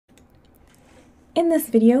In this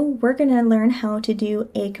video, we're going to learn how to do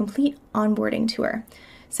a complete onboarding tour.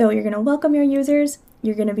 So you're going to welcome your users,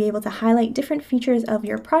 you're going to be able to highlight different features of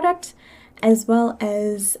your product, as well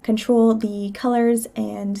as control the colors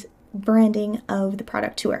and branding of the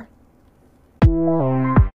product tour.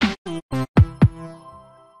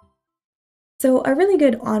 So a really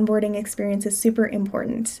good onboarding experience is super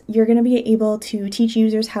important. You're going to be able to teach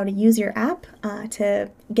users how to use your app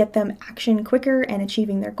to get them action quicker and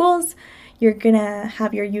achieving their goals. You're going to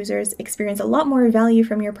have your users experience a lot more value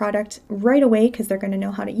from your product right away because they're going to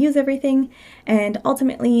know how to use everything. And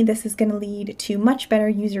ultimately, this is going to lead to much better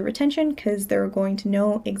user retention because they're going to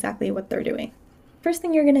know exactly what they're doing. First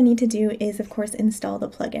thing you're going to need to do is, of course, install the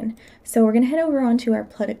plugin. So we're going to head over onto our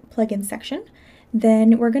plugin section.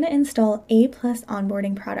 Then we're going to install A+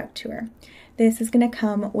 Onboarding Product Tour. This is going to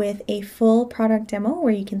come with a full product demo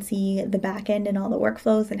where you can see the backend and all the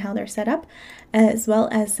workflows and how they're set up, as well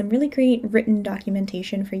as some really great written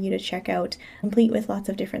documentation for you to check out, complete with lots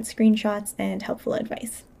of different screenshots and helpful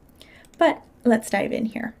advice. But let's dive in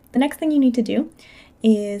here. The next thing you need to do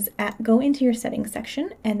is go into your settings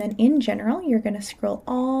section, and then in general, you're going to scroll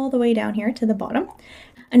all the way down here to the bottom.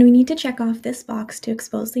 And we need to check off this box to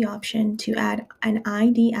expose the option to add an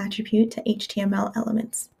ID attribute to HTML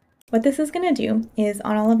elements. What this is going to do is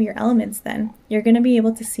on all of your elements then, you're going to be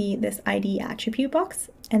able to see this ID attribute box,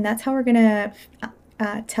 and that's how we're going to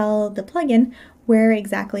tell the plugin where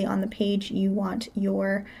exactly on the page you want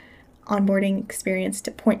your onboarding experience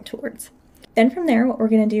to point towards. Then from there, what we're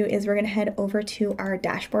going to do is we're going to head over to our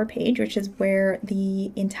dashboard page, which is where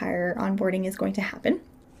the entire onboarding is going to happen.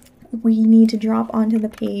 We need to drop onto the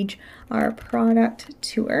page our product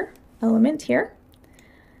tour element here,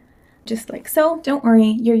 just like so. Don't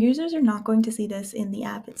worry, your users are not going to see this in the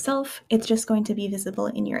app itself. It's just going to be visible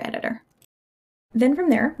in your editor. Then from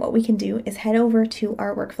there, what we can do is head over to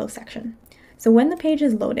our workflow section. So when the page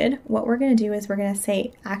is loaded, what we're going to do is we're going to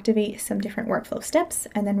say activate some different workflow steps,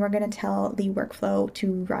 and then we're going to tell the workflow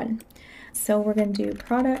to run. So we're going to do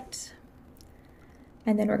product,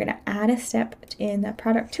 and then we're going to add a step in the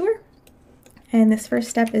product tour. And this first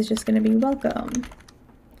step is just going to be welcome.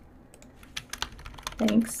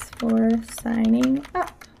 Thanks for signing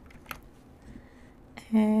up.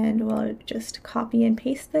 And we'll just copy and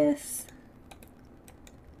paste this.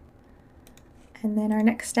 And then our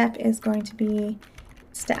next step is going to be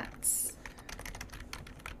stats.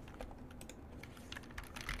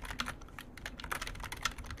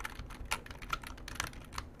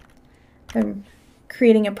 I'm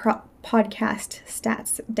creating a podcast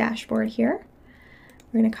stats dashboard here.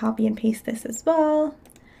 We're going to copy and paste this as well.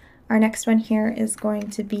 Our next one here is going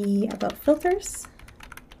to be about filters.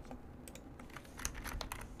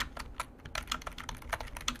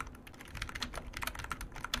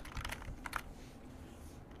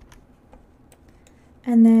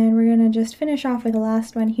 And then we're going to just finish off with the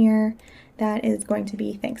last one here. That is going to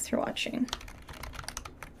be thanks for watching.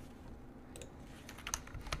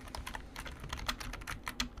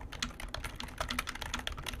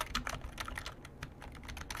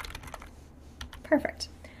 Perfect.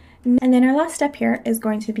 And then our last step here is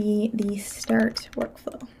going to be the start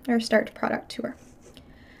workflow or start product tour.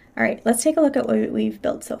 All right, let's take a look at what we've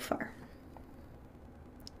built so far.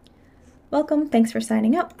 Welcome, thanks for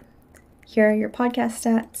signing up. Here are your podcast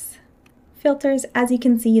stats. Filters, as you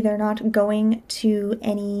can see, they're not going to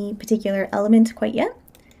any particular element quite yet.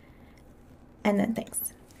 And then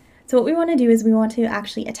thanks. So what we want to do is we want to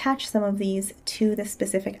actually attach some of these to the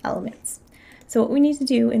specific elements. So what we need to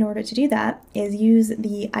do in order to do that is use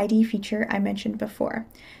the ID feature I mentioned before.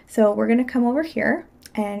 So we're going to come over here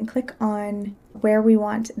and click on where we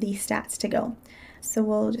want the stats to go. So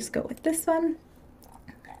we'll just go with this one.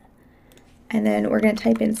 And then we're going to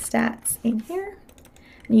type in stats in here.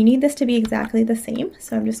 And you need this to be exactly the same.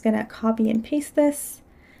 So I'm just going to copy and paste this.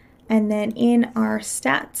 And then in our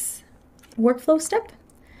stats workflow step,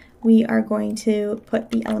 we are going to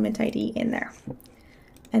put the element ID in there.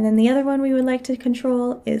 And then the other one we would like to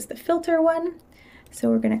control is the filter one. So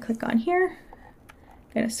we're going to click on here,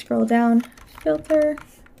 going to scroll down, filter,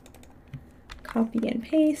 copy and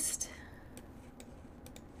paste,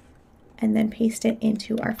 and then paste it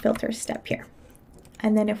into our filter step here.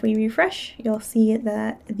 And then if we refresh, you'll see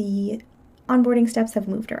that the onboarding steps have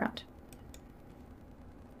moved around,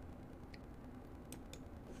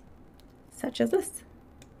 such as this.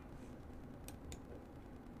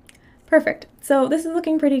 Perfect. So this is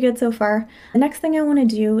looking pretty good so far. The next thing I want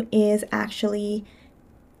to do is actually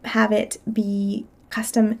have it be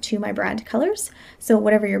custom to my brand colors. So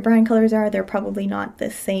whatever your brand colors are, they're probably not the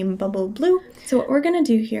same bubble blue. So what we're going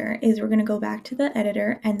to do here is we're going to go back to the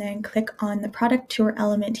editor and then click on the product tour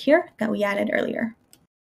element here that we added earlier.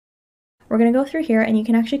 We're going to go through here and you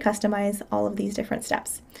can actually customize all of these different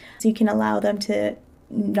steps. So you can allow them to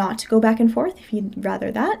not go back and forth if you'd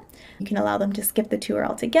rather that. You can allow them to skip the tour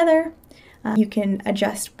altogether. You can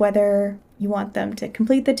adjust whether you want them to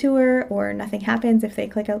complete the tour or nothing happens if they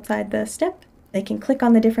click outside the step. They can click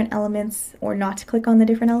on the different elements or not click on the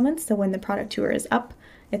different elements. So when the product tour is up,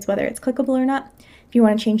 it's whether it's clickable or not. If you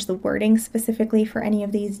want to change the wording specifically for any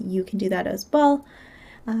of these, you can do that as well.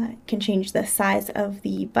 You can change the size of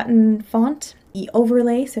the button font, the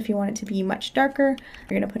overlay. So if you want it to be much darker,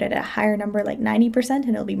 you're going to put it at a higher number like 90% and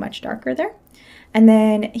it'll be much darker there. And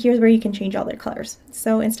then here's where you can change all their colors.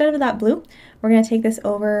 So instead of that blue, we're going to take this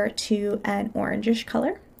over to an orangish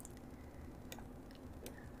color.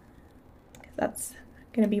 That's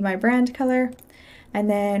going to be my brand color. And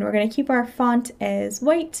then we're going to keep our font as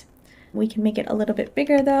white. We can make it a little bit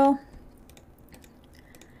bigger though.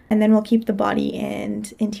 And then we'll keep the body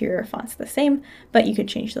and interior fonts the same, but you could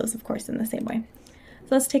change those of course in the same way. So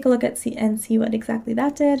let's take a look at see what exactly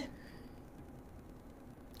that did.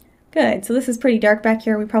 Good, so this is pretty dark back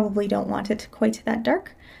here. We probably don't want it quite that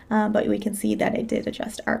dark, but we can see that it did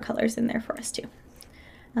adjust our colors in there for us too.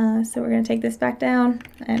 So we're going to take this back down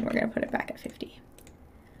and we're going to put it back at 50.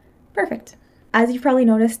 Perfect. As you've probably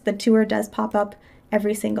noticed, the tour does pop up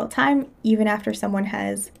every single time, even after someone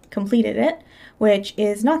has completed it, which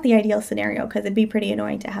is not the ideal scenario because it'd be pretty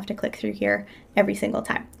annoying to have to click through here every single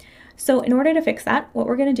time. So in order to fix that, what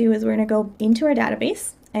we're going to do is we're going to go into our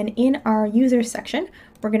database, and in our users section,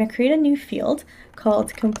 we're going to create a new field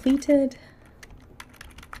called completed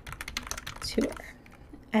tour.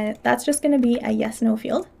 And that's just going to be a yes/no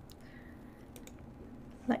field,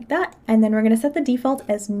 like that. And then we're going to set the default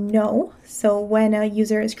as no. So when a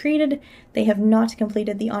user is created, they have not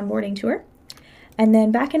completed the onboarding tour. And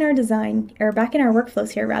then back in our design, or back in our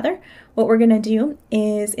workflows here rather, what we're going to do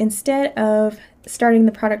is instead of starting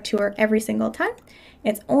the product tour every single time,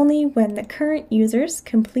 it's only when the current user's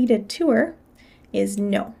completed tour is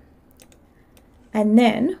no. And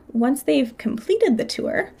then once they've completed the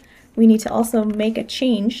tour, we need to also make a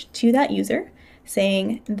change to that user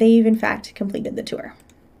saying they've in fact completed the tour.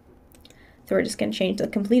 So we're just going to change the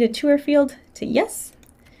completed tour field to yes,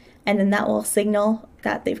 and then that will signal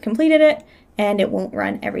that they've completed it and it won't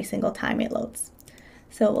run every single time it loads.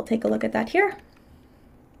 So we'll take a look at that here.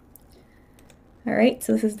 All right,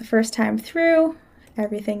 so this is the first time through.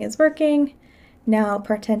 Everything is working. Now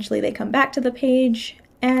potentially they come back to the page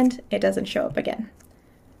and it doesn't show up again.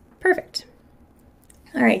 Perfect.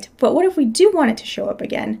 All right, but what if we do want it to show up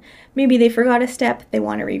again? Maybe they forgot a step, they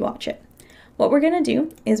want to rewatch it. What we're going to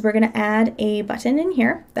do is we're going to add a button in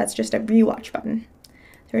here that's just a rewatch button.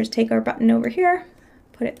 So we'll just take our button over here,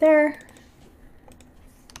 put it there,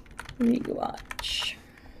 rewatch.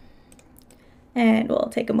 And we'll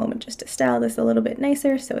take a moment just to style this a little bit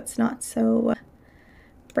nicer so it's not so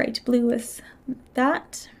bright blue as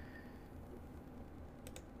that.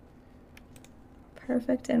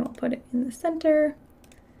 Perfect, and we'll put it in the center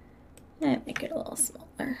and make it a little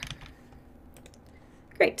smaller.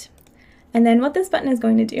 Great. And then what this button is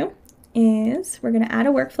going to do is we're going to add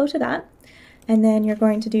a workflow to that, and then you're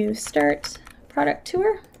going to do start product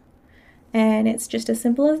tour, and it's just as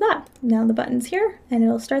simple as that. Now the button's here and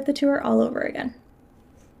it'll start the tour all over again.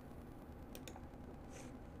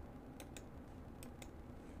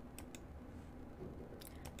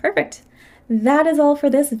 Perfect. That is all for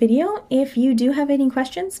this video. If you do have any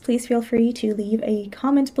questions, please feel free to leave a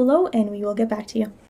comment below and we will get back to you.